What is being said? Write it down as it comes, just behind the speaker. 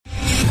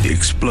The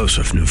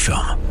explosive new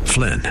film,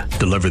 Flynn,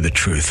 deliver the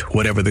truth,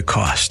 whatever the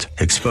cost.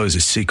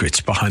 Exposes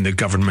secrets behind the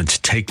government's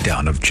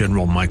takedown of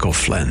General Michael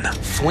Flynn.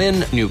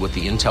 Flynn knew what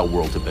the intel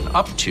world had been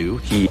up to.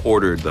 He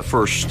ordered the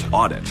first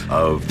audit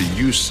of the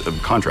use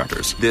of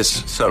contractors.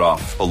 This set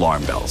off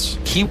alarm bells.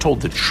 He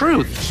told the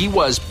truth. He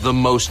was the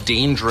most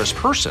dangerous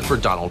person for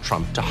Donald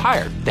Trump to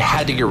hire. They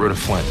had to get rid of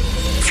Flynn.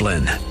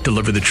 Flynn,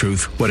 deliver the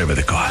truth, whatever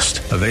the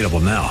cost. Available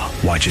now.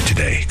 Watch it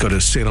today. Go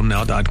to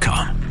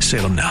salemnow.com.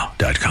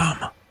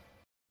 salemnow.com.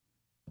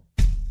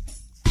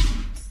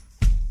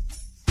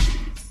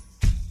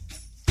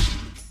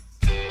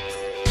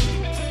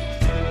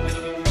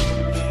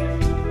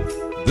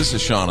 This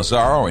is Sean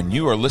Azzaro, and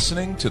you are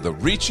listening to the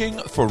Reaching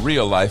for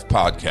Real Life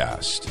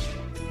podcast.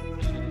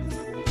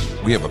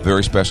 We have a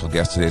very special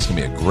guest today. It's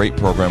going to be a great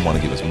program. I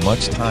want to give as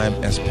much time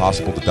as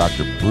possible to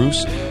Dr.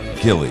 Bruce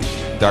Gilley.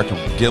 Dr.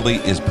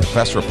 Gilley is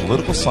professor of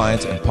political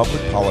science and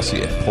public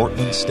policy at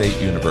Portland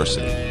State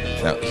University.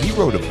 Now, he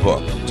wrote a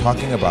book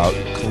talking about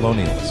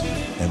colonialism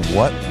and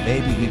what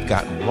maybe we've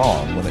gotten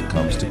wrong when it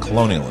comes to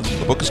colonialism.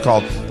 The book is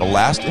called The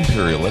Last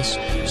Imperialist,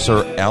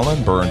 Sir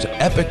Alan Burns'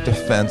 Epic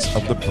Defense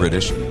of the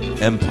British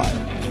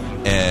Empire.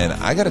 And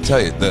I got to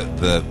tell you,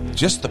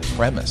 just the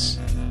premise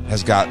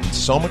has gotten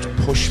so much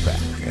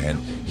pushback. And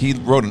he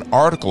wrote an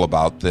article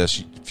about this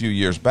a few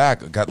years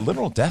back, got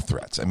literal death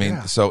threats. I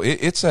mean, so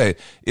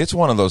it's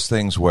one of those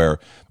things where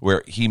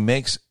he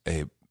makes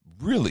a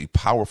really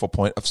powerful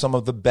point of some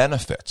of the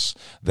benefits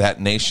that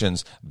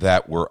nations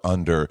that were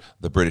under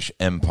the British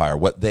Empire,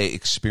 what they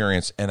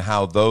experienced, and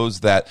how those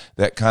that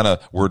kind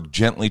of were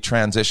gently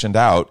transitioned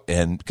out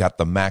and got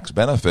the max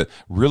benefit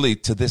really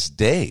to this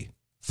day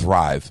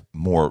thrive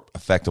more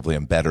effectively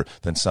and better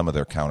than some of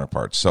their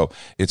counterparts. So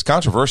it's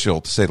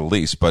controversial to say the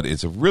least, but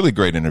it's a really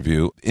great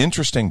interview,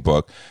 interesting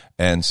book.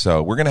 And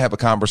so we're going to have a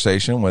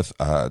conversation with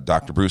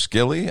Dr. Bruce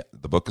Gilley.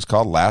 The book is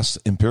called Last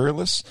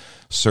Imperialist,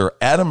 Sir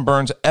Adam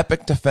Burns'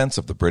 Epic Defense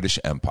of the British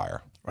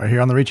Empire. Right here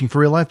on the Reaching for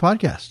Real Life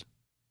podcast.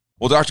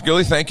 Well, Dr.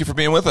 Gilley, thank you for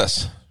being with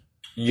us.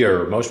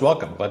 You're most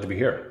welcome. Glad to be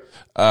here.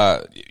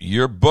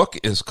 Your book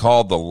is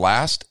called The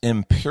Last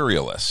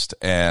Imperialist,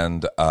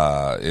 and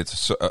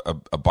it's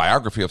a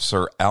biography of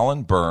Sir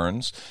Alan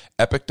Burns'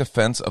 Epic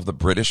Defense of the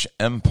British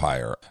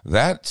Empire.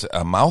 That's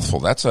a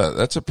mouthful. That's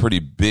a pretty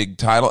big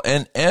title,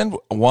 and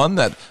one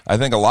that I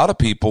think a lot of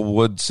people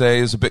would say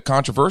is a bit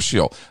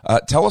controversial.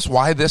 Tell us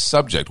why this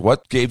subject.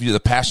 What gave you the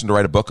passion to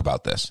write a book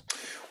about this?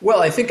 Well,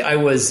 I think I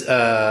was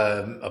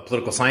a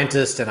political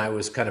scientist, and I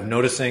was kind of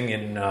noticing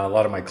in a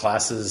lot of my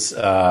classes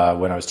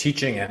when I was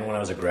teaching and when I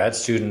was a grad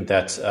student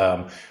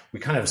that we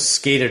kind of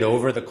skated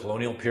over the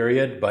colonial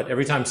period. But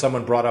every time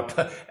someone brought up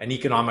an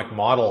economic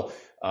model,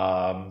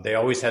 they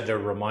always had to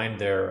remind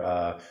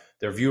their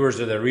viewers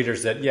or their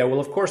readers that, yeah,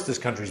 well, of course this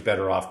country's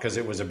better off because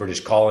it was a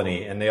British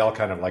colony, and they all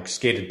kind of like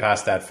skated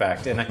past that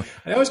fact. And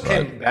I always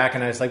came back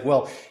and I was like,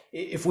 well,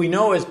 if we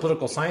know as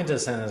political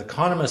scientists and as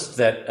economists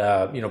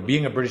that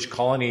being a British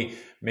colony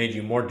made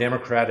you more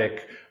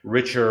democratic,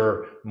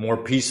 richer, more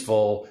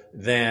peaceful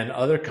than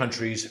other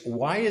countries,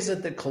 why is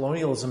it that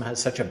colonialism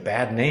has such a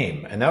bad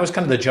name? And that was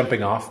kind of the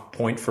jumping off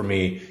point for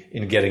me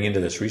in getting into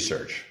this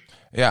research.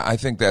 Yeah, I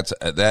think that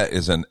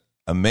is an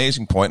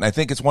amazing point. And I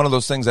think it's one of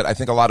those things that I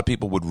think a lot of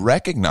people would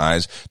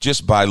recognize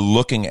just by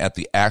looking at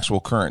the actual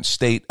current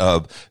state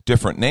of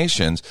different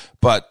nations.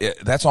 But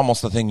that's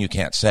almost the thing you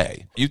can't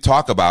say. You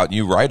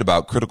write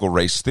about critical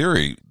race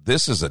theory.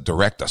 This is a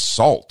direct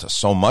assault to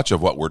so much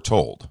of what we're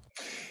told.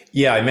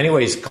 Yeah, in many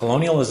ways,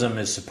 colonialism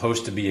is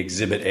supposed to be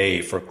exhibit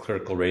A for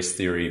critical race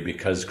theory,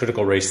 because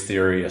critical race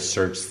theory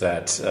asserts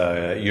that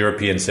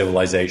European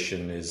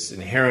civilization is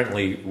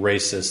inherently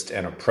racist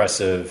and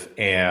oppressive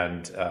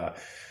and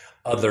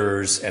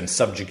others and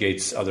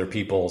subjugates other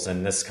peoples.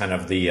 And this kind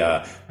of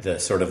the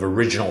sort of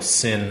original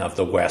sin of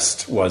the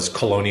West was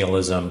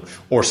colonialism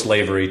or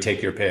slavery,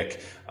 take your pick.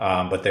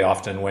 But they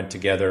often went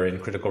together in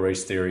critical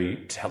race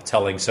theory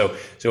telling. So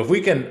if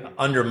we can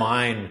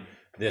undermine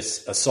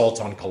this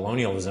assault on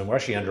colonialism, we're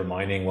actually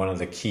undermining one of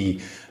the key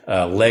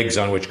legs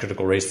on which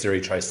critical race theory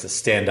tries to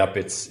stand up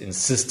its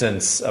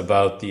insistence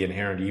about the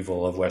inherent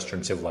evil of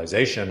Western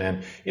civilization.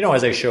 And,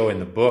 as I show in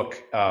the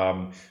book,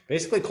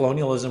 basically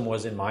colonialism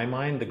was, in my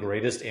mind, the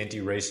greatest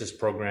anti-racist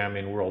program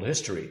in world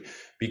history,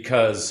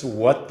 because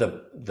what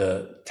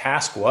the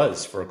task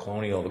was for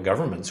colonial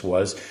governments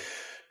was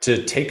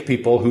to take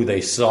people who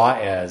they saw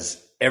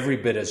as every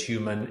bit as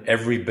human,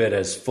 every bit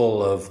as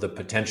full of the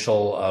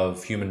potential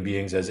of human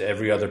beings as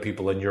every other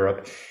people in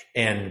Europe,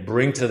 and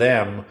bring to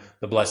them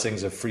the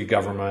blessings of free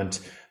government,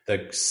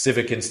 the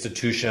civic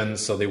institutions,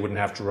 so they wouldn't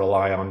have to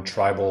rely on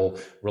tribal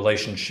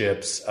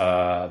relationships,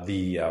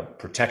 the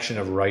protection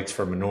of rights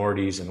for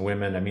minorities and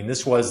women. I mean,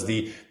 this was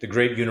the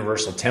great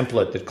universal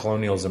template that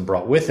colonialism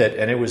brought with it,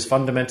 and it was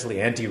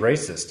fundamentally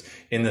anti-racist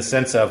in the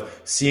sense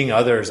of seeing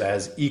others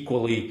as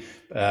equally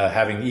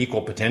having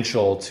equal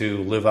potential to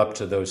live up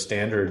to those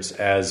standards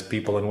as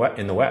people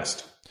in the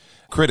West.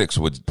 critics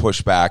would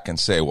push back and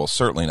say, well,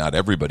 certainly not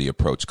everybody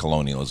approached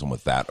colonialism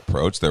with that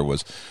approach. There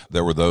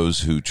were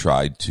those who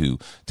tried to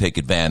take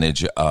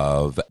advantage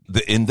of,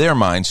 in their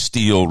minds,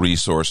 steal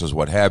resources,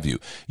 what have you.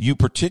 You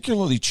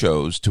particularly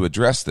chose to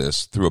address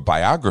this through a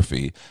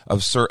biography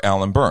of Sir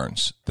Alan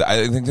Burns.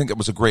 I think it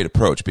was a great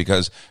approach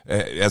because,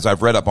 as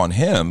I've read up on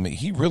him,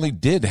 he really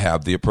did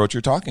have the approach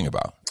you're talking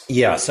about.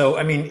 Yeah, so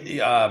I mean,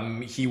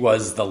 he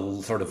was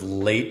the sort of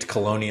late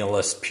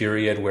colonialist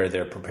period where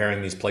they're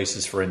preparing these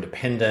places for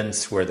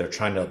independence, where they're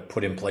trying to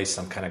put in place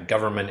some kind of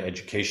government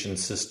education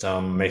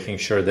system, making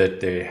sure that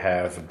they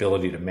have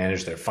ability to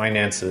manage their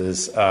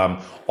finances,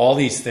 all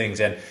these things.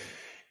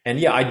 And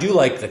yeah, I do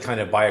like the kind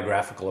of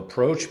biographical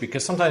approach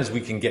because sometimes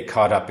we can get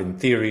caught up in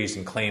theories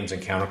and claims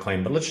and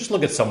counterclaim, but let's just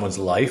look at someone's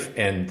life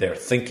and their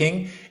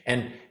thinking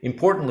and,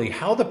 importantly,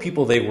 how the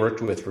people they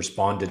worked with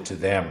responded to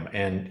them.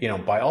 And,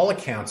 by all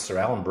accounts, Sir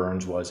Alan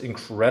Burns was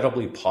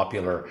incredibly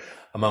popular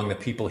among the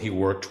people he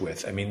worked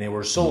with. I mean, they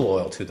were so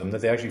loyal to them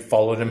that they actually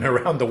followed him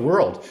around the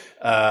world,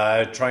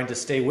 trying to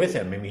stay with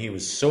him. I mean, he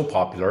was so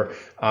popular.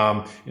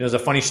 There's a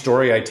funny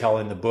story I tell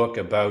in the book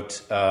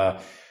about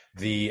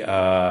the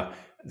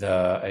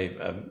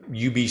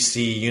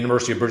UBC,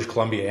 University of British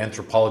Columbia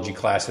anthropology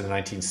class in the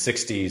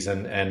 1960s,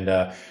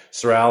 and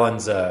Sir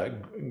Alan's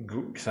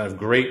kind of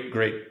great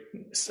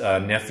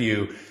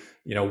nephew,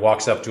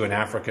 walks up to an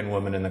African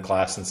woman in the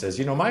class and says,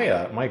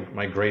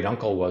 my great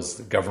uncle was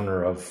the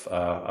governor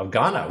of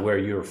Ghana, where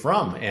you're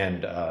from,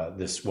 and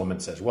this woman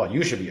says, well,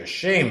 you should be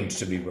ashamed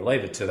to be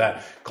related to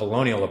that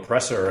colonial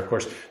oppressor. Of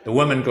course, the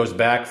woman goes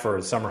back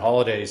for summer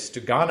holidays to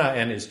Ghana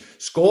and is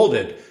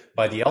scolded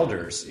by the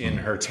elders in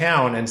her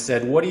town and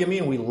said, what do you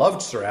mean? We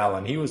loved Sir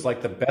Alan. He was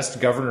like the best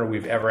governor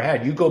we've ever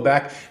had. You go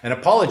back and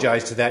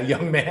apologize to that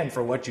young man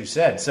for what you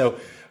said. So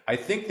I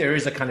think there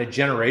is a kind of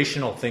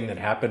generational thing that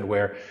happened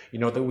where,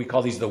 that we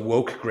call these the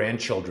woke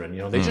grandchildren.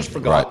 They just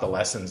forgot the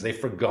lessons. They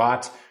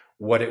forgot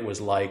what it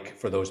was like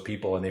for those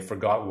people, and they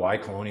forgot why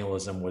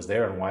colonialism was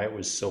there and why it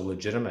was so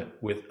legitimate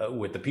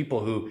with the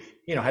people who,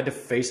 had to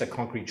face a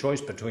concrete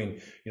choice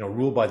between,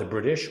 rule by the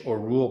British or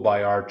rule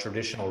by our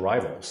traditional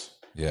rivals.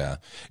 Yeah.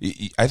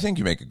 I think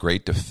you make a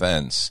great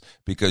defense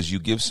because you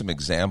give some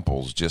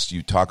examples.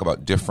 You talk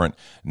about different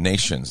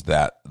nations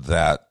that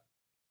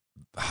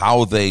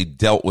how they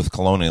dealt with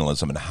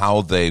colonialism and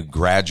how they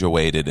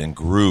graduated and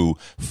grew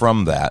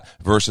from that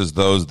versus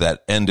those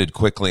that ended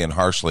quickly and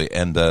harshly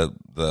and the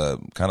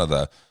kind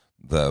of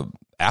the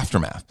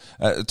aftermath.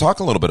 Talk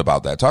a little bit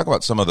about that. Talk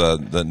about some of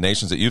the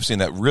nations that you've seen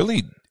that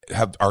really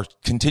are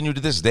continue to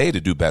this day to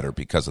do better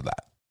because of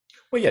that.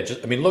 Well, yeah,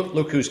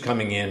 look who's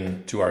coming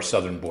in to our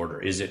southern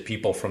border. Is it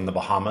people from the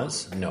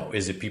Bahamas? No.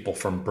 Is it people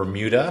from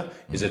Bermuda?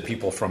 Is it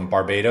people from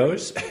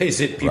Barbados?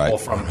 Is it people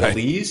from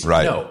Belize?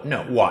 Right.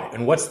 No. Why?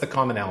 And what's the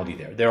commonality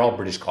there? They're all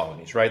British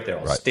colonies, right? They're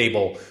all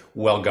stable,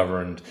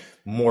 well-governed,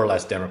 more or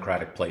less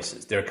democratic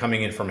places. They're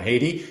coming in from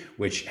Haiti,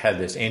 which had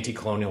this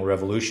anti-colonial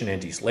revolution,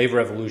 anti-slave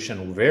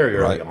revolution very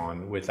early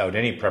on without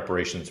any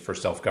preparations for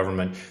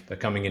self-government. They're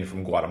coming in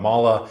from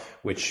Guatemala,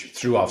 which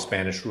threw off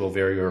Spanish rule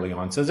very early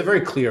on. So there's a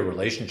very clear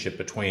relationship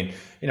between,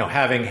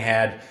 having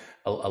had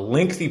a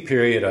lengthy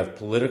period of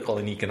political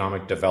and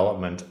economic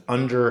development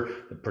under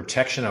the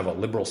protection of a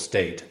liberal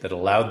state that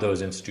allowed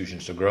those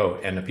institutions to grow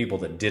and the people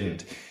that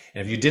didn't.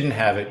 And if you didn't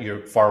have it,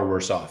 you're far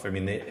worse off. I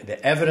mean,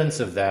 the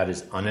evidence of that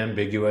is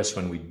unambiguous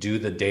when we do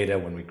the data,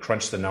 when we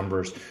crunch the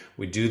numbers,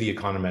 we do the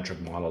econometric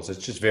models.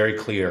 It's just very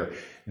clear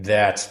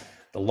that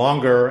the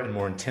longer and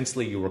more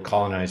intensely you were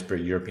colonized by a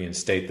European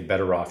state, the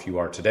better off you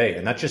are today.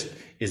 And that just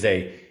is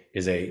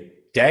a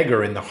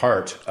dagger in the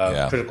heart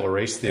of critical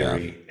race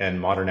theory and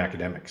modern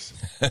academics.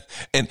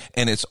 and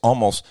it's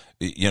almost,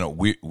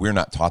 we're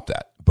not taught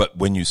that. But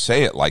when you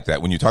say it like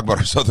that, when you talk about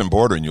our southern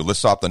border and you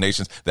list off the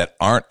nations that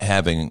aren't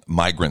having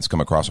migrants come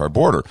across our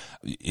border,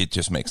 it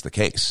just makes the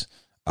case.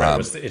 Right.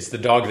 It's the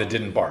dog that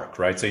didn't bark,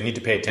 right? So you need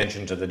to pay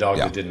attention to the dog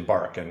that didn't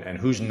bark and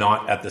who's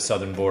not at the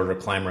southern border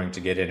clamoring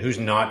to get in, who's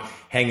not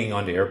hanging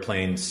onto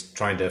airplanes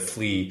trying to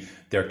flee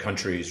their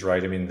countries,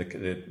 right? I mean,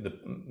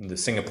 the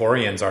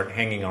Singaporeans aren't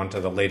hanging onto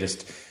the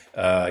latest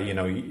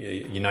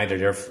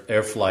United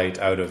Air flight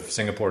out of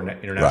Singapore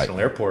International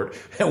Airport.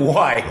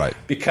 Why? Right.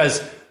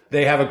 Because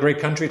they have a great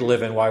country to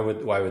live in. Why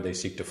would they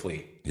seek to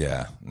flee?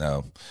 Yeah,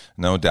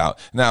 no doubt.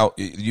 Now,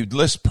 you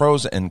list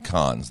pros and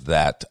cons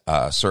that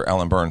Sir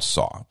Alan Burns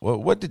saw.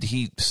 Well,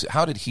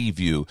 how did he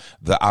view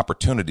the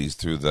opportunities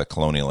through the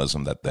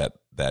colonialism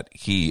that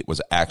he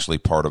was actually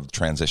part of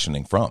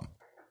transitioning from?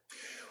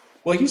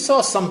 Well, he saw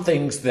some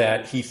things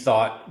that he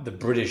thought the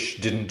British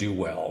didn't do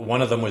well.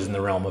 One of them was in the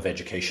realm of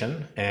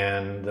education.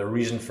 And the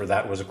reason for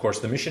that was, of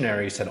course, the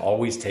missionaries had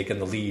always taken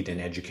the lead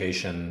in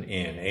education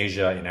in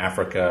Asia, in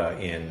Africa,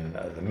 in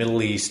the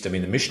Middle East. I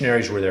mean, the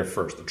missionaries were there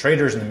first. The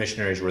traders and the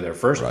missionaries were there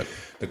first. Right.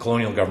 The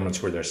colonial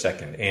governments were there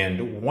second.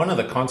 And one of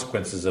the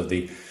consequences of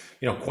the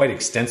quite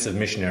extensive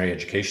missionary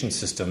education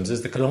systems,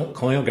 is the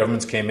colonial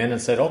governments came in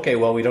and said, okay,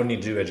 well, we don't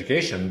need to do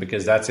education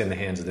because that's in the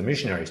hands of the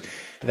missionaries.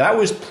 That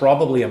was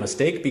probably a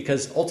mistake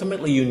because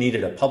ultimately you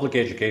needed a public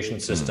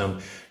education system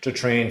to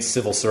train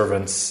civil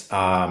servants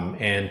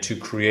and to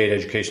create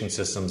education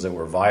systems that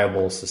were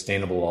viable,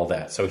 sustainable, all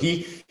that. So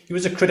he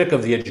was a critic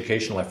of the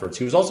educational efforts.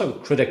 He was also a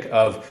critic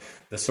of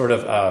the sort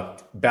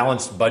of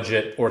balanced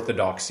budget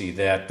orthodoxy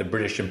that the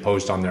British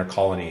imposed on their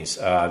colonies.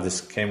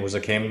 This came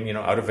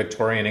out of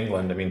Victorian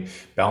England. I mean,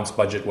 balanced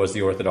budget was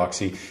the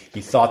orthodoxy.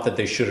 He thought that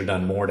they should have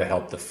done more to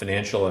help the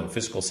financial and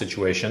fiscal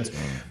situations.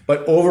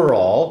 But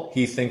overall,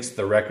 he thinks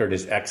the record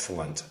is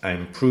excellent.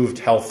 Improved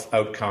health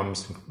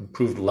outcomes,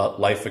 improved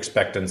life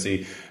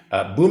expectancy,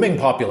 booming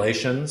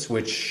populations,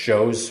 which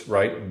shows,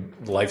 right,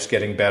 life's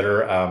getting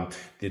better,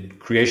 the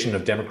creation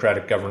of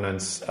democratic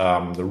governance,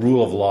 the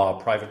rule of law,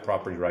 private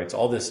property rights,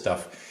 all this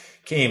stuff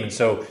came. And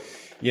so,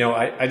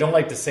 I don't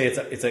like to say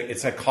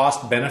it's a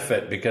cost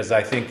benefit because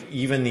I think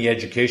even the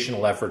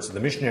educational efforts of the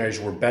missionaries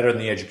were better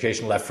than the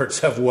educational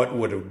efforts of what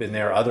would have been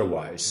there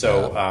otherwise.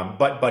 So,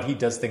 but he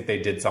does think they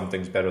did some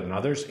things better than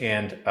others.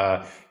 And,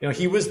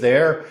 he was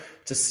there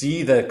to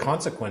see the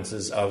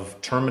consequences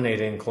of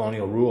terminating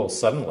colonial rule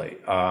suddenly.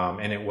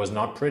 And it was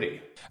not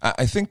pretty.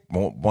 I think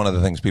one of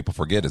the things people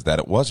forget is that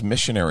it was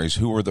missionaries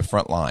who were the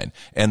front line,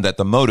 and that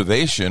the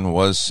motivation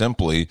was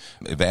simply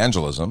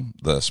evangelism,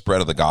 the spread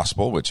of the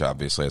gospel, which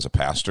obviously as a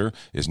pastor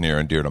is near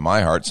and dear to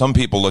my heart. Some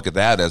people look at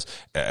that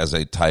as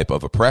a type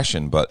of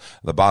oppression, but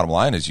the bottom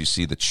line is you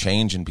see the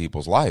change in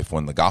people's life.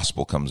 When the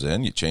gospel comes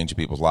in, you change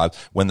people's lives.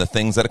 When the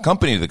things that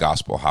accompany the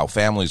gospel, how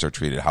families are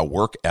treated, how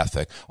work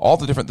ethic, all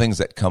the different things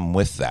that come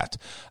with that.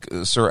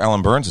 Sir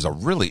Alan Burns is a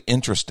really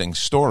interesting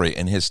story,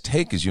 and his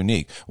take is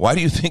unique. Why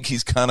do you think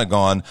he's kind of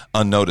gone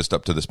unnoticed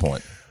up to this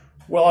point?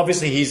 Well,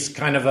 obviously, he's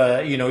kind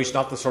of he's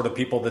not the sort of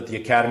people that the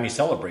Academy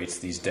celebrates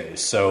these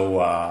days. So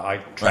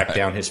I tracked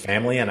down his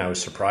family, and I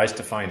was surprised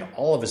to find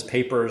all of his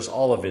papers,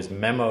 all of his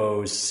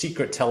memos,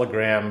 secret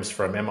telegrams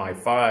from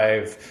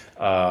MI5,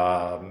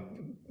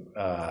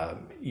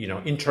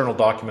 internal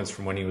documents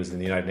from when he was in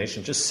the United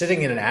Nations, just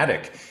sitting in an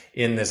attic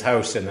in this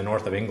house in the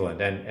north of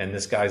England, and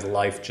this guy's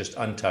life just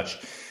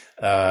untouched.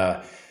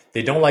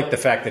 They don't like the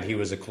fact that he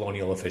was a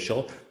colonial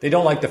official. They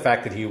don't like the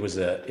fact that he was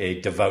a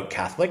devout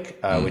Catholic,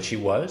 which he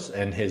was,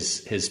 and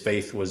his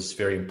faith was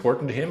very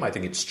important to him. I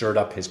think it stirred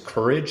up his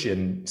courage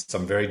in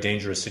some very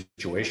dangerous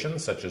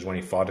situations, such as when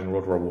he fought in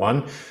World War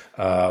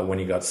I, when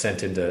he got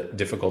sent into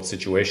difficult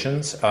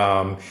situations. He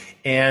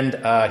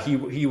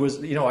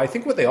was, I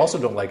think what they also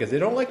don't like is they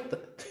don't like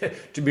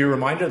to be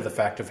reminded of the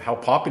fact of how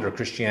popular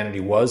Christianity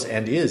was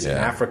and is in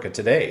Africa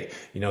today.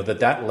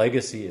 That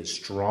legacy is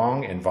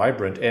strong and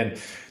vibrant. And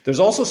there's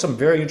also some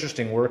very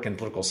interesting work in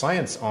political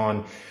science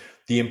on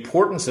the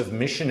importance of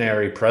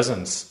missionary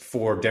presence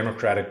for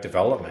democratic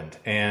development,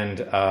 and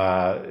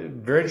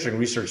very interesting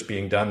research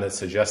being done that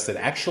suggests that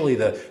actually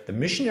the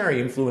missionary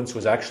influence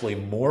was actually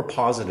more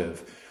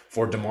positive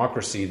for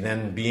democracy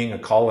than being a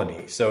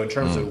colony. So in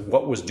terms of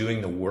what was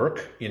doing the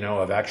work,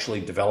 of actually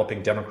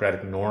developing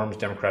democratic norms,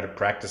 democratic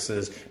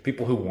practices,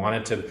 people who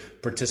wanted to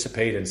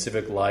participate in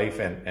civic life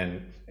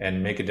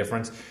and make a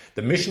difference,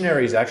 the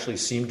missionaries actually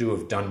seem to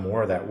have done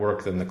more of that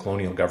work than the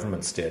colonial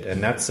governments did.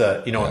 And that's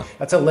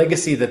that's a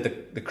legacy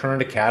that the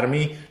current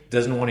Academy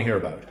doesn't want to hear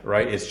about,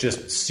 right? It's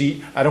just,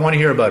 I don't want to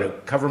hear about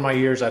it. Cover my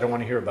ears. I don't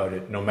want to hear about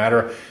it, no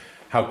matter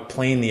how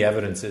plain the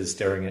evidence is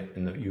staring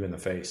you in the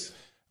face.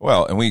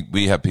 Well, and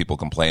we have people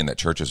complain that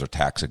churches are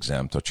tax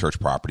exempt or church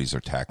properties are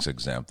tax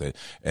exempt,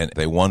 and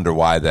they wonder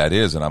why that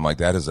is. And I'm like,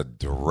 that is a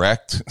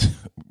direct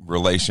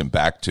relation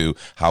back to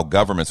how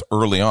governments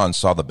early on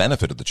saw the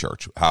benefit of the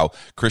church, how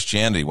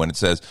Christianity, when it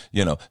says,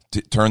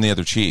 turn the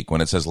other cheek, when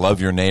it says love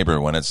your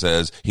neighbor, when it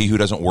says he who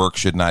doesn't work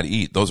should not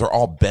eat, those are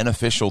all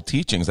beneficial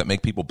teachings that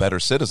make people better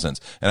citizens.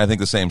 And I think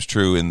the same is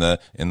true in the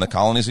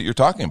colonies that you're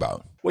talking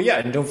about. Well, yeah,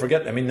 and don't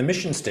forget, the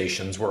mission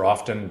stations were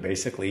often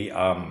basically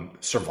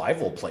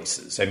survival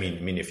places.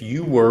 If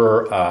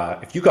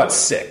you got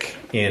sick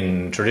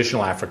in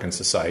traditional African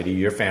society,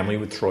 your family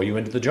would throw you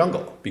into the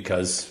jungle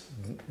because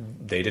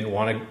they didn't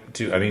want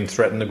to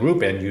threaten the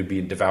group, and you'd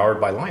be devoured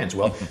by lions.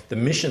 Well, the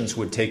missions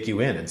would take you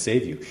in and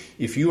save you.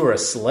 If you were a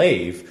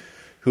slave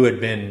who had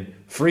been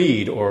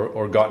freed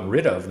or gotten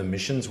rid of, the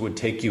missions would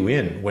take you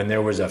in. When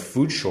there was a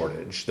food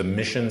shortage, the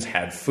missions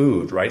had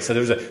food, right? So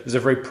there's a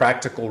very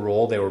practical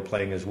role they were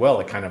playing as well,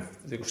 a kind of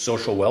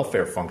social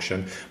welfare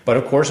function, but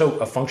of course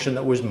a function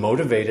that was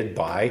motivated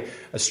by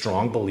a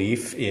strong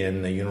belief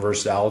in the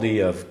universality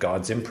of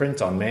God's imprint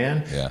on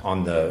man,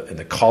 on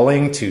the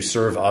calling to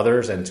serve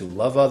others and to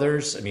love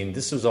others.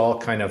 This was all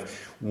kind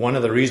of one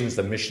of the reasons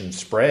the mission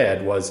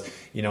spread was,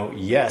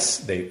 yes,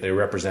 they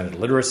represented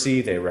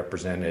literacy, they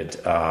represented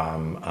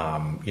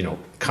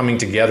coming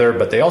together,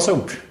 but they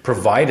also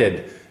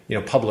provided,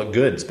 public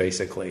goods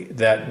basically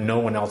that no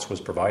one else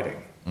was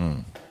providing.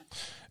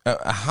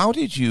 How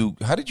did you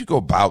go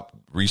about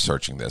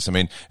researching this?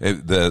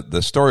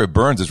 The story of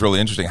Burns is really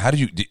interesting. How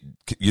did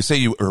you say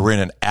you were in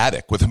an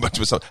attic with a bunch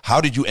of stuff? How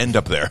did you end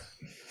up there?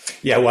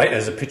 Yeah, well,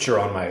 as a picture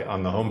on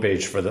the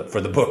homepage for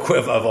the book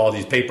of all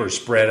these papers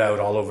spread out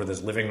all over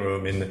this living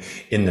room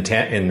in the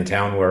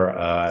town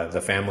where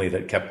the family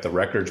that kept the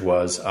records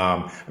was.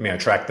 I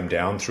tracked them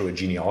down through a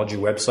genealogy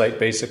website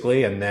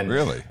basically, and then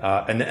really,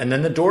 and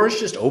then the doors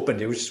just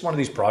opened. It was just one of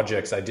these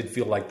projects. I did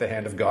feel like the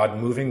hand of God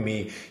moving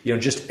me.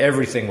 Just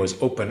everything was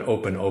open.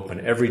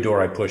 Every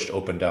door I pushed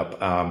opened up.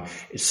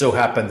 It so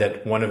happened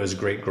that one of his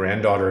great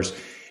granddaughters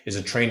is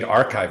a trained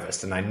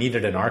archivist, and I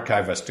needed an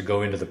archivist to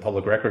go into the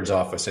public records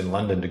office in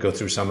London to go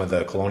through some of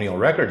the colonial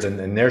records,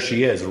 and there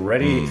she is,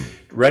 ready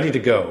to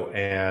go.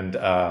 And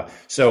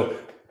so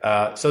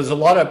there's a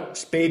lot of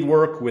spade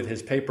work with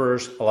his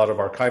papers, a lot of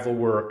archival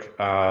work,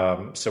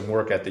 some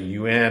work at the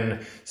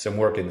UN, some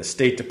work in the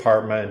State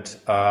Department,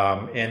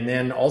 and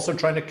then also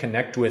trying to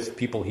connect with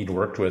people he'd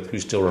worked with who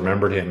still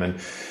remembered him. And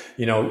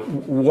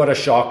what a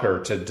shocker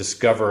to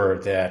discover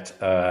that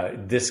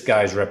this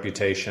guy's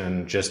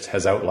reputation just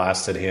has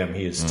outlasted him.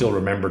 He is still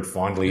remembered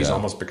fondly. He's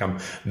almost become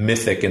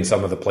mythic in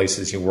some of the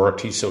places he worked.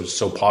 He's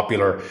so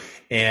popular.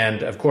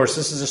 And of course,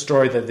 this is a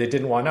story that they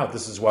didn't want out.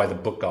 This is why the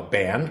book got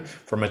banned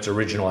from its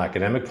original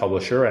academic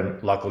publisher,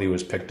 and luckily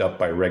was picked up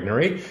by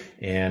Regnery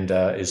and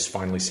is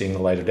finally seeing the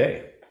light of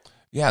day.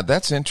 Yeah,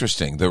 that's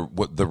interesting.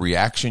 The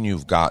reaction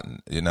you've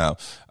gotten,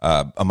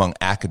 among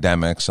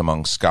academics,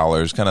 among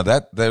scholars, kind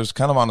of there's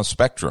kind of on a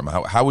spectrum.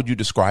 How would you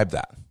describe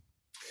that?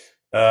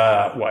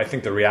 Well, I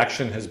think the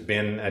reaction has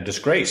been a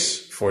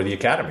disgrace for the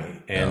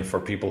academy and for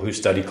people who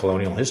study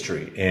colonial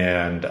history.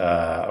 And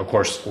of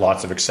course,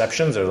 lots of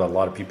exceptions. There's a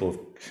lot of people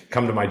who've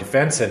come to my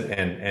defense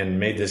and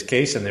made this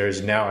case. And there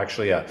is now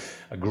actually a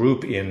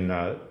group in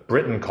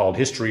Britain called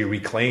History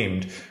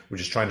Reclaimed, which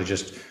is trying to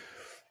just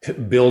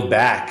build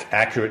back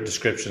accurate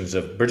descriptions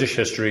of British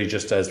history,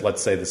 just as,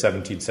 let's say, the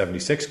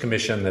 1776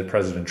 commission that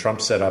President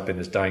Trump set up in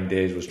his dying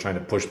days was trying to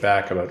push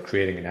back about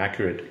creating an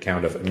accurate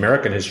account of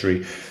American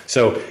history.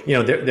 So,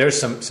 there's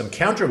some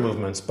counter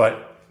movements,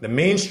 but the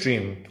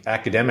mainstream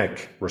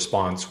academic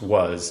response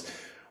was,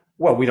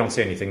 well, we don't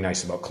say anything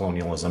nice about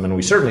colonialism, and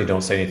we certainly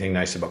don't say anything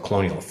nice about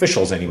colonial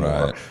officials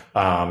anymore.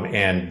 Right.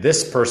 And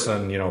this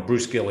person,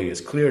 Bruce Gilley,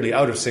 is clearly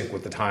out of sync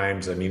with the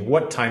times. I mean,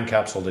 what time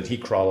capsule did he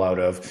crawl out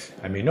of?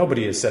 I mean,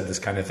 nobody has said this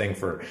kind of thing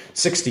for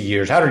 60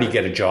 years. How did he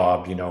get a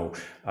job?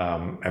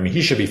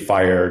 He should be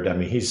fired. I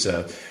mean, he's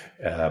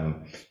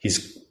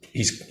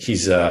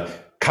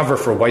cover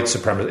for white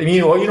supremacy. I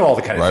mean, all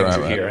the kind of things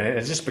you hear, and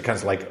it just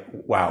becomes like,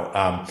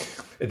 wow.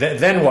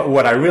 Then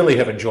what I really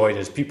have enjoyed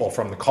is people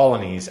from the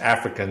colonies,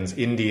 Africans,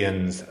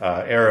 Indians,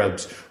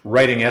 Arabs,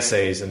 writing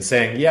essays and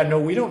saying,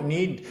 we don't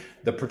need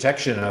the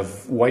protection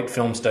of white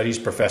film studies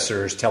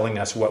professors telling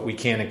us what we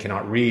can and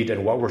cannot read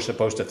and what we're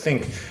supposed to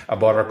think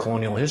about our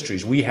colonial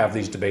histories. We have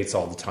these debates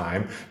all the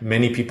time.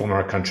 Many people in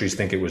our countries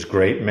think it was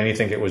great. Many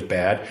think it was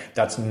bad.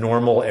 That's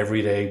normal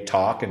everyday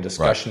talk and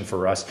discussion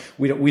for us.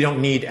 We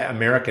don't need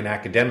American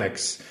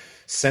academics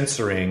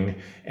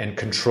censoring and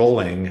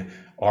controlling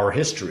our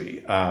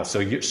history. So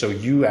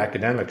you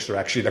academics are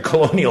actually the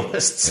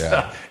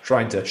colonialists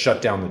trying to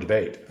shut down the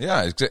debate.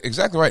 Yeah,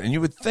 exactly right. And you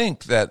would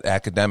think that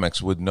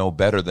academics would know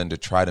better than to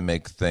try to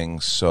make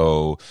things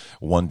so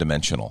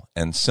one-dimensional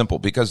and simple,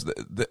 because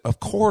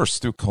of course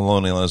through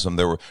colonialism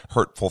there were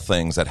hurtful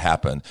things that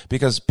happened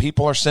because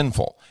people are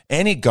sinful.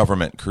 Any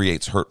government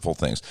creates hurtful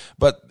things.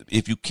 But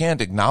if you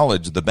can't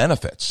acknowledge the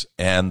benefits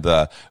and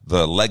the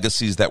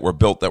legacies that were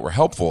built that were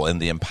helpful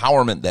and the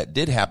empowerment that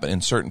did happen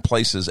in certain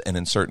places and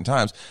in certain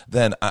times,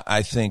 then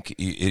I think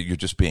you're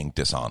just being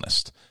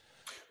dishonest.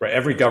 Right.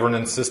 Every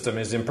governance system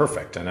is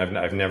imperfect, and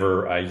I've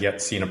never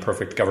yet seen a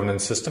perfect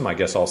governance system. I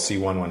guess I'll see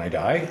one when I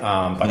die,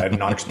 but I'm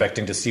not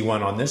expecting to see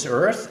one on this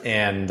earth.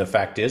 And the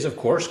fact is, of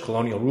course,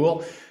 colonial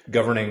rule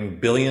governing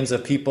billions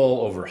of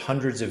people over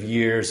hundreds of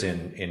years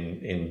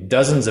in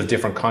dozens of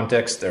different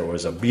contexts. There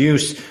was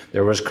abuse,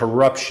 there was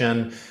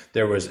corruption,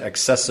 there was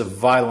excessive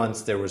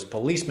violence, there was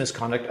police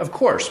misconduct, of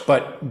course.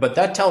 But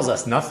that tells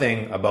us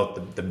nothing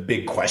about the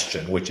big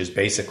question, which is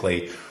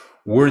basically,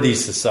 were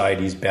these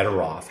societies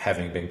better off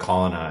having been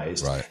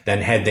colonized than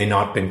had they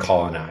not been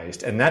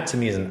colonized? And that to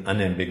me is an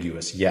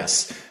unambiguous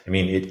yes. I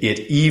mean, it's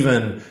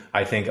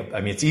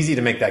easy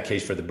to make that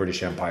case for the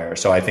British Empire.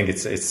 So I think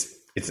it's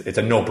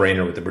a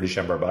no-brainer with the British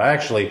Empire. But I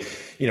actually,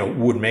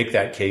 would make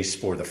that case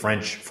for the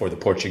French, for the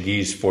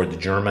Portuguese, for the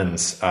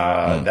Germans,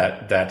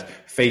 that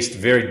faced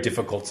very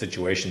difficult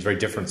situations, very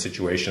different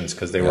situations,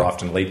 because they were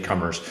often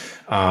latecomers,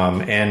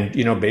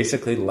 and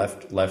basically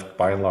left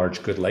by and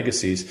large good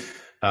legacies.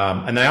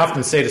 And I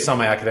often say to some of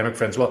my academic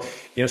friends, well,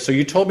 so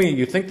you told me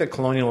you think that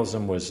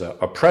colonialism was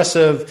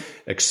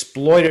oppressive,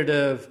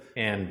 exploitative,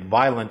 and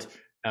violent.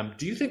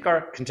 Do you think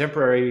our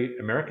contemporary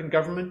American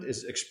government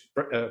is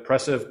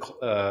oppressive,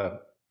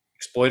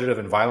 exploitative,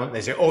 and violent? And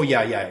they say, oh,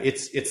 yeah,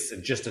 it's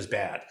just as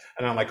bad.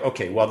 And I'm like,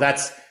 okay, well,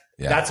 that's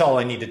all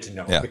I needed to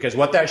know. Yeah. Because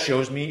what that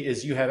shows me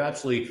is you have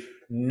absolutely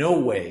no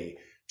way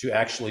to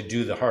actually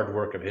do the hard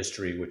work of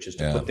history, which is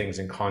to put things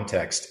in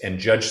context and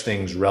judge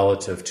things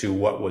relative to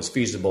what was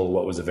feasible,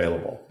 what was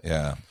available.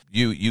 Yeah.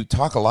 You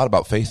talk a lot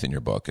about faith in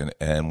your book,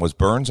 and was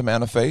Burns a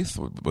man of faith?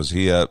 Was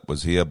he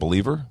a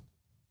believer?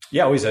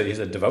 Yeah, he's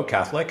a devout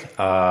Catholic.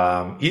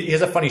 He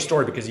has a funny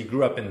story because he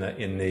grew up in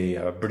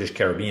the British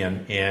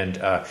Caribbean, and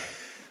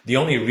the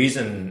only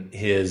reason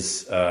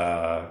his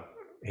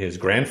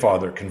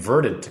grandfather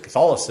converted to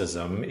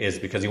Catholicism is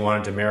because he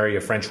wanted to marry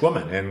a French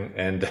woman,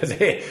 and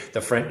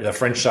the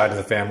French side of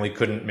the family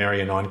couldn't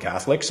marry a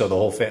non-Catholic, so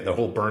the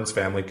whole Burns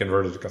family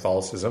converted to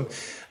Catholicism,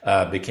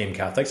 became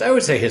Catholics. I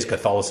would say his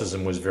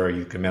Catholicism was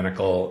very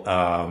ecumenical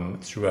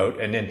throughout,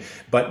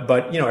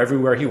 but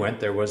everywhere he went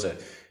there was a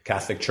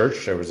Catholic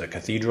church, there was a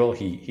cathedral.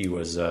 He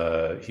was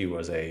a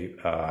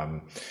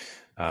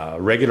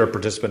regular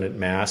participant at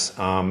Mass,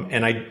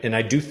 and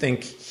I do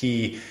think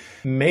he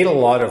made a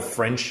lot of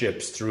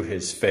friendships through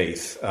his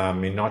faith.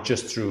 Not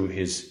just through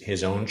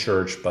his own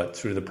church, but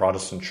through the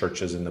Protestant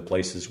churches in the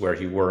places where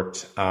he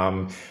worked.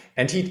 And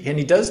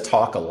he does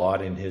talk a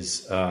lot in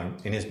his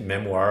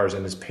memoirs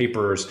and his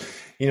papers,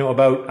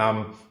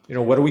 about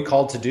what are we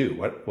called to do?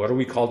 What are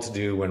we called to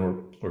do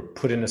when we're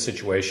put in a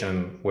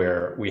situation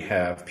where we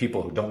have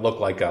people who don't look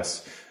like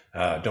us,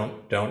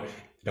 don't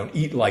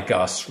eat like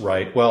us,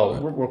 right? Well,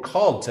 we're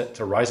called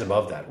to rise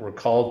above that. We're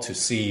called to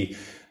see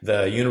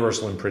the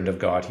universal imprint of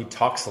God. He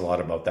talks a lot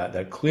about that.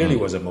 That clearly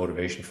was a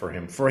motivation for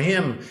him. For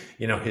him,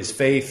 his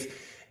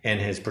faith and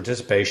his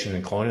participation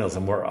in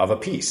colonialism were of a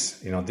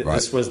piece.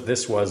 This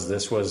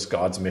was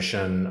God's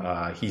mission.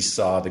 He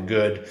saw the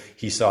good,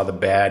 he saw the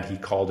bad, he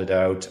called it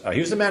out. He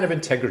was a man of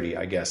integrity,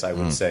 I guess I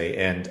would say.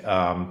 And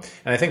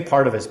I think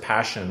part of his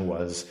passion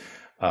was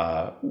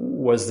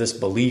this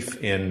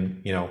belief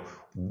in,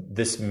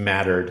 this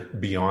mattered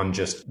beyond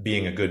just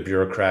being a good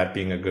bureaucrat,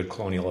 being a good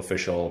colonial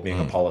official, being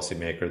a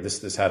policymaker.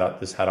 This had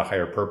a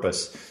higher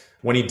purpose.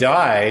 When he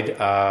died in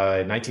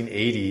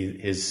 1980,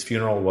 his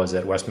funeral was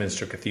at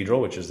Westminster Cathedral,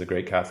 which is the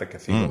great Catholic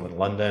cathedral in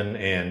London,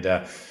 and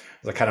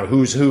the kind of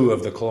who's who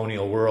of the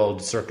colonial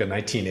world circa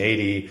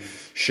 1980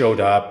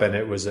 showed up, and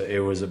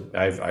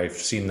I've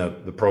seen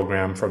the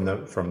program from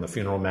the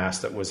funeral mass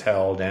that was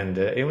held, and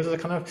it was a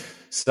kind of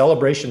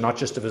celebration not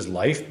just of his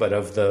life but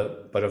of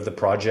the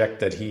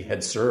project that he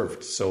had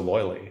served so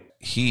loyally.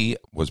 He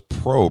was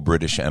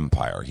pro-British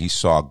Empire. He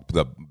saw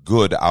the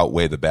good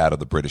outweigh the bad of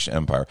the British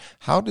Empire.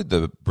 How did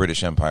the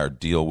British Empire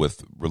deal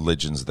with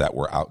religions that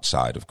were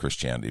outside of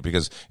Christianity?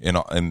 Because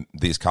in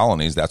these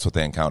colonies, that's what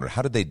they encountered.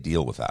 How did they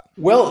deal with that?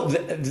 Well,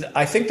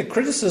 I think the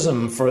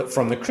criticism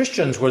from the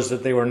Christians was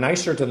that they were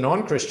nicer to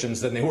non-Christians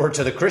than they were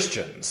to the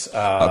Christians.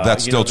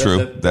 That's still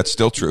true. That's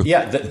still true.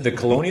 Yeah, the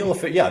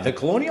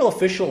colonial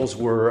officials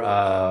were.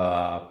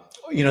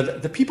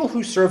 The people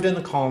who served in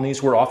the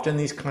colonies were often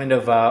these kind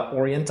of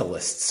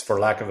Orientalists, for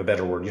lack of a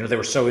better word. They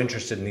were so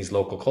interested in these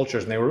local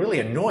cultures, and they were really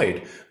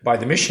annoyed by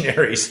the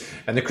missionaries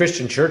and the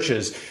Christian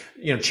churches,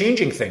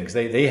 changing things.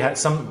 They had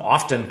some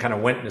often kind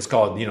of went, it's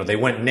called, they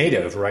went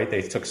native, right?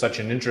 They took such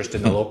an interest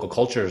in the local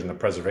cultures and the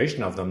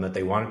preservation of them that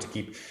they wanted to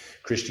keep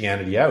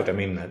Christianity out. I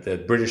mean, the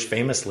British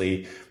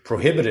famously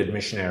prohibited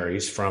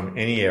missionaries from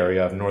any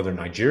area of northern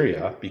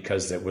Nigeria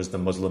because it was the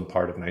Muslim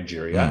part of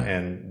Nigeria.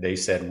 And they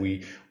said,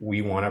 we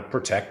want to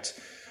protect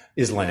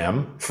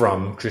Islam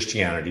from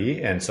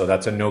Christianity. And so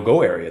that's a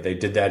no-go area. They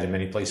did that in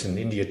many places in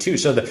India too.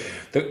 So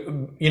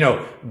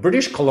the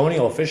British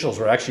colonial officials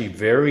were actually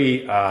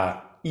very,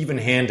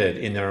 even-handed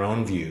in their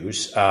own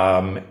views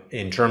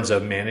in terms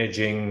of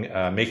managing,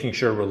 making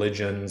sure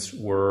religions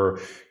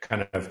were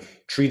kind of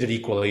treated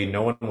equally.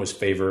 No one was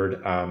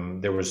favored.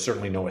 There was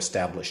certainly no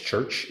established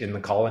church in the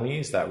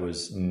colonies. That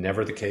was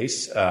never the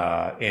case.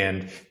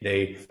 And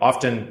they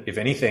often, if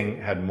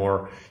anything, had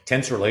more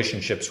tense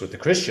relationships with the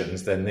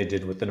Christians than they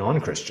did with the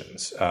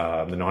non-Christians.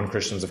 The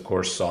non-Christians, of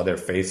course, saw their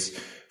faiths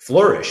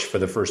flourish for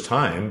the first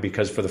time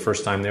because for the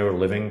first time they were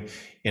living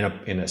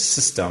in a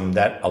system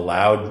that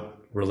allowed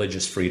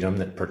religious freedom,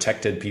 that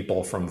protected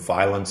people from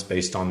violence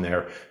based on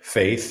their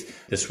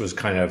faith. This was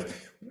kind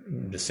of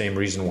the same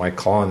reason why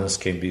colonists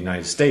came to the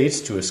United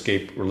States, to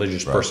escape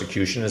religious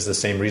persecution, is the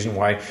same reason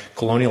why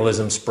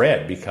colonialism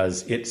spread,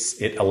 because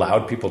it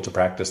allowed people to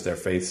practice their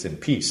faiths in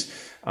peace.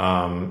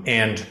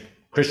 And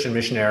Christian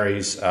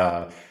missionaries,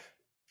 I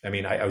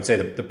would say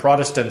the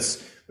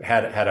Protestants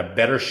had a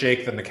better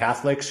shake than the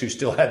Catholics, who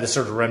still had this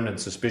sort of remnant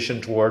suspicion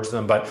towards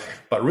them. But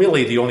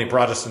really, the only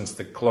Protestants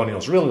the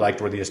colonials really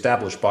liked were the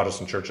established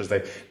Protestant churches.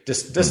 They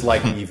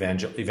disliked the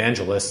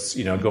evangelists,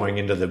 going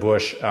into the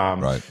bush.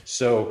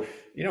 So,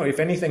 if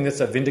anything,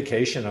 that's a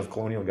vindication of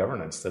colonial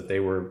governance, that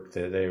they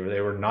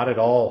were not at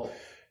all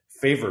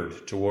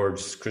favored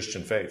towards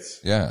Christian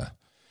faiths. Yeah.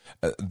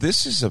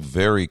 This is a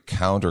very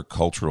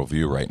countercultural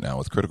view right now,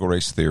 with critical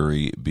race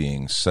theory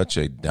being such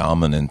a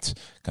dominant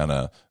kind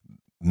of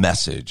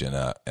message and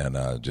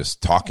a just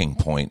talking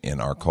point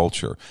in our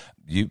culture.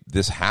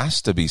 This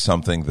has to be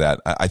something that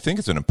I think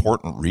is an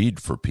important read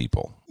for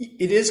people.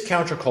 It is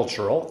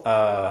countercultural,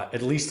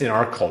 at least in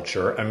our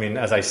culture. I mean,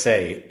 as I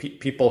say,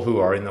 people who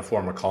are in the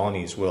former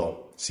colonies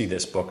will see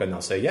this book and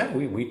they'll say, yeah,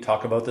 we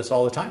talk about this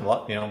all the time.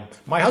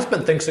 My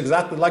husband thinks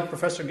exactly like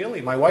Professor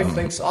Gilley. My wife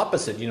thinks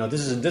opposite.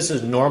 This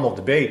is normal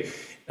debate.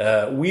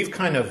 We've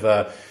kind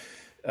of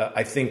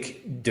I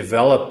think,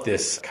 developed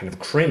this kind of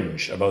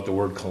cringe about the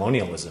word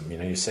colonialism.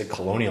 You say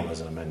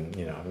colonialism and,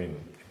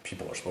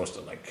 people are supposed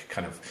to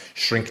kind of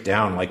shrink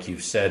down, like you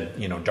said,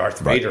 Darth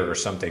Vader or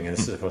something, and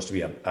this is supposed to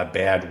be a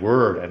bad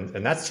word.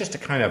 And that's just a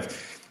kind of, I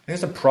think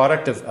it's a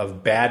product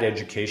of bad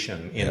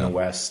education in the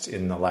West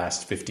in the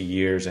last 50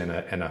 years and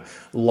a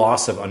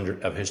loss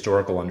of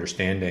historical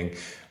understanding.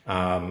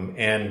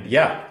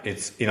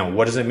 It's,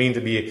 what does it mean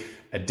to be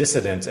a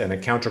dissident and a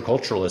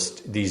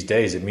counterculturalist these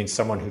days? It means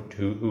someone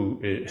who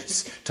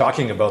is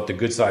talking about the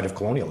good side of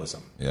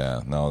colonialism.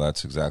 Yeah, no,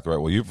 that's exactly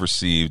right. Well, you've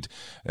received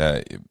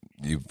a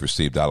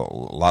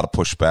lot of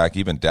pushback,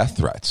 even death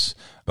threats,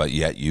 but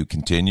yet you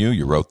continue.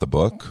 You wrote the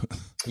book.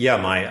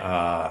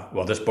 Yeah,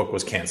 this book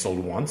was canceled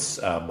once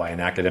by an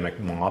academic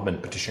mob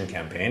and petition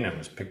campaign, and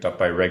was picked up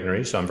by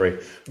Regnery. So I'm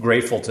very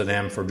grateful to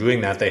them for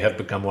doing that. They have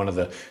become one of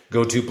the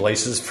go-to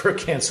places for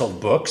canceled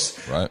books,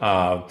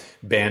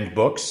 banned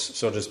books,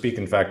 so to speak.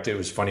 In fact, it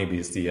was funny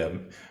because the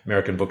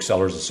American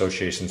Booksellers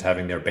Association is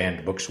having their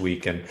banned books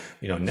week, and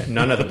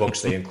none of the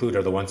books they include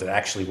are the ones that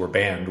actually were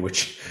banned,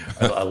 which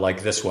I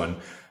like this one.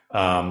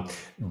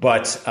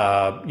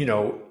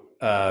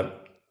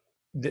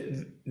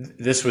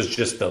 This was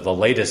just the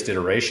latest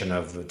iteration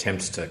of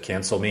attempts to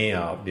cancel me.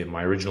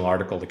 My original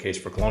article, The Case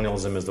for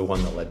Colonialism, is the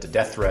one that led to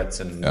death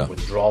threats and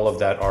withdrawal of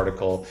that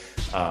article.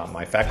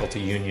 My faculty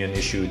union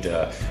issued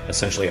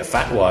essentially a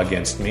fatwa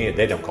against me.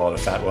 They don't call it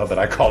a fatwa, but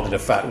I called it a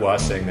fatwa,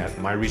 saying that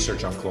my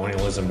research on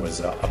colonialism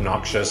was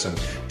obnoxious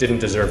and didn't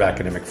deserve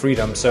academic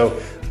freedom. So,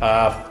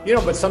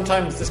 but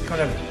sometimes this kind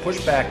of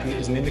pushback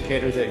is an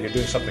indicator that you're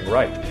doing something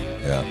right.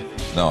 Yeah.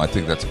 No, I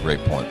think that's a great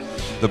point.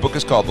 The book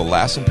is called The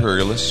Last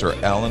Imperialist, Sir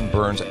Alan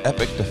Burns'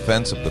 Epic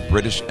Defense of the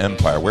British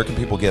Empire. Where can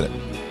people get it?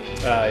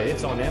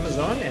 It's on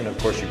Amazon, and of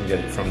course you can get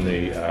it from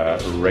the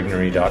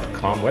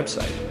Regnery.com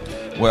website.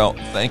 Well,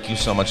 thank you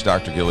so much,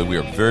 Dr. Gilley. We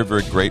are very,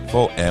 very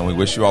grateful, and we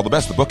wish you all the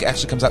best. The book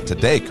actually comes out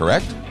today,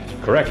 correct?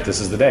 Correct. This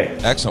is the day.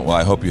 Excellent. Well,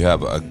 I hope you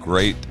have a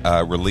great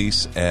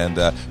release, and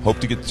hope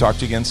to get to talk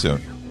to you again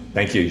soon.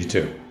 Thank you. You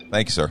too.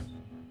 Thank you, sir.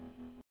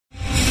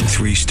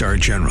 3-star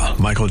General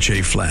Michael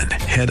J. Flynn,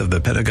 head of the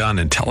Pentagon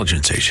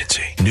Intelligence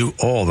Agency, knew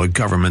all the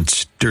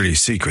government's dirty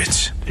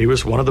secrets. He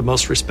was one of the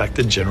most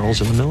respected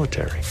generals in the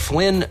military.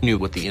 Flynn knew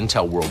what the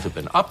intel world had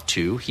been up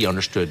to. He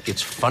understood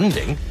its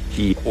funding.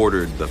 He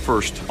ordered the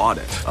first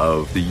audit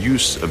of the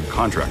use of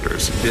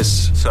contractors.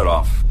 This set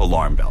off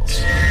alarm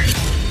bells.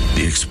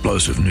 The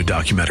explosive new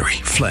documentary,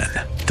 Flynn,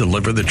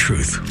 Deliver the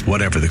Truth,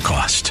 Whatever the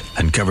Cost,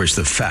 uncovers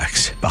the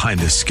facts behind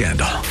this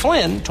scandal.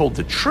 Flynn told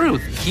the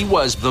truth. He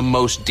was the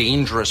most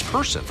dangerous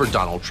person for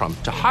Donald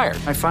Trump to hire.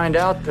 I find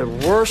out the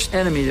worst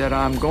enemy that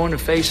I'm going to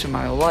face in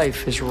my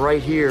life is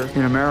right here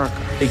in America.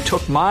 They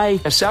took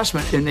my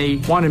assessment and they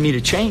wanted me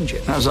to change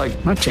it. And I was like,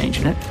 I'm not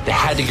changing it. They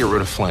had to get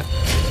rid of Flynn.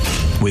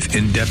 With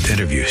in-depth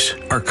interviews,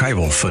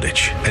 archival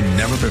footage, and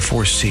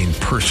never-before-seen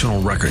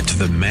personal records of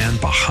the man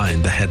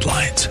behind the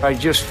headlines. I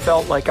just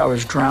felt like I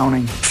was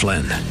drowning.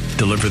 Flynn,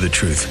 Deliver the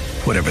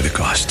Truth, Whatever the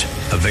Cost.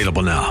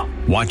 Available now.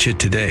 Watch it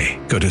today.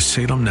 Go to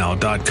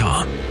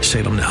salemnow.com.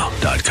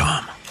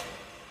 salemnow.com.